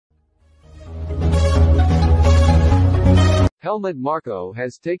Helmut Marko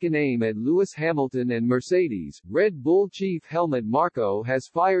has taken aim at Lewis Hamilton and Mercedes. Red Bull chief Helmut Marko has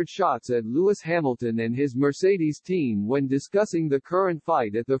fired shots at Lewis Hamilton and his Mercedes team when discussing the current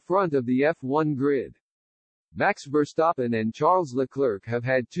fight at the front of the F1 grid. Max Verstappen and Charles Leclerc have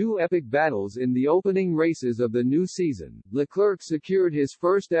had two epic battles in the opening races of the new season. Leclerc secured his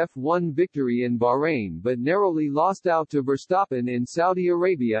first F1 victory in Bahrain but narrowly lost out to Verstappen in Saudi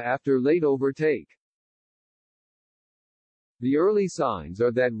Arabia after late overtake. The early signs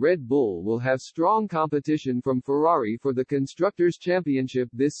are that Red Bull will have strong competition from Ferrari for the Constructors' Championship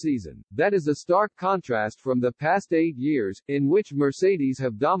this season. That is a stark contrast from the past 8 years, in which Mercedes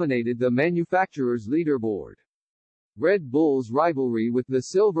have dominated the manufacturer's leaderboard. Red Bull's rivalry with the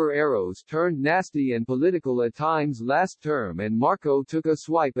Silver Arrows turned nasty and political at times last term, and Marko took a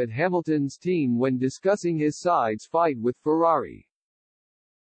swipe at Hamilton's team when discussing his side's fight with Ferrari.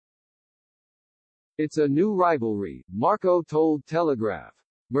 "It's a new rivalry," Marko told Telegraph.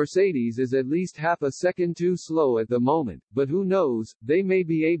 "Mercedes is at least half a second too slow at the moment, but who knows, they may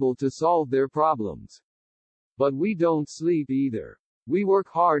be able to solve their problems. But we don't sleep either. We work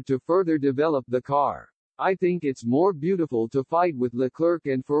hard to further develop the car. I think it's more beautiful to fight with Leclerc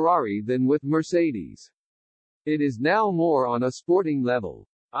and Ferrari than with Mercedes. It is now more on a sporting level.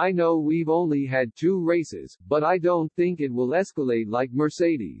 I know we've only had 2 races, but I don't think it will escalate like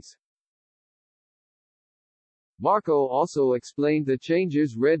Mercedes." Marko also explained the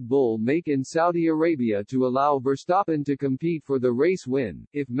changes Red Bull make in Saudi Arabia to allow Verstappen to compete for the race win.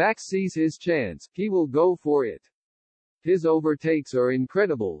 "If Max sees his chance, he will go for it. His overtakes are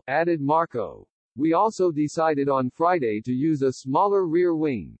incredible," added Marko. "We also decided on Friday to use a smaller rear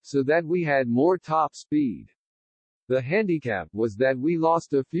wing, so that we had more top speed. The handicap was that we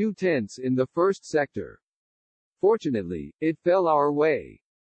lost a few tenths in the first sector. Fortunately, it fell our way."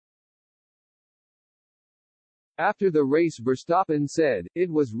 After the race, Verstappen said, "It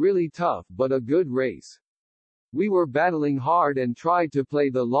was really tough but a good race. We were battling hard and tried to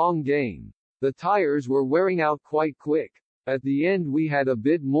play the long game. The tires were wearing out quite quick. At the end we had a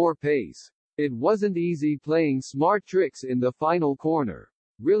bit more pace. It wasn't easy playing smart tricks in the final corner.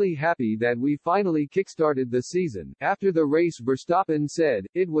 Really happy that we finally kickstarted the season." After the race, Verstappen said,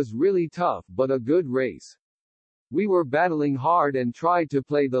 "It was really tough but a good race. We were battling hard and tried to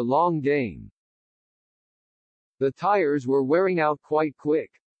play the long game. The tires were wearing out quite quick.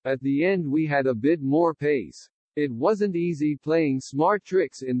 At the end we had a bit more pace. It wasn't easy playing smart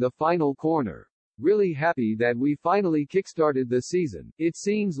tricks in the final corner. Really happy that we finally kickstarted the season. It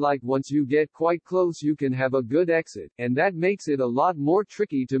seems like once you get quite close you can have a good exit, and that makes it a lot more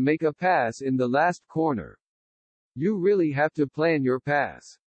tricky to make a pass in the last corner. You really have to plan your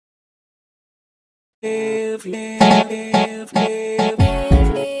pass." If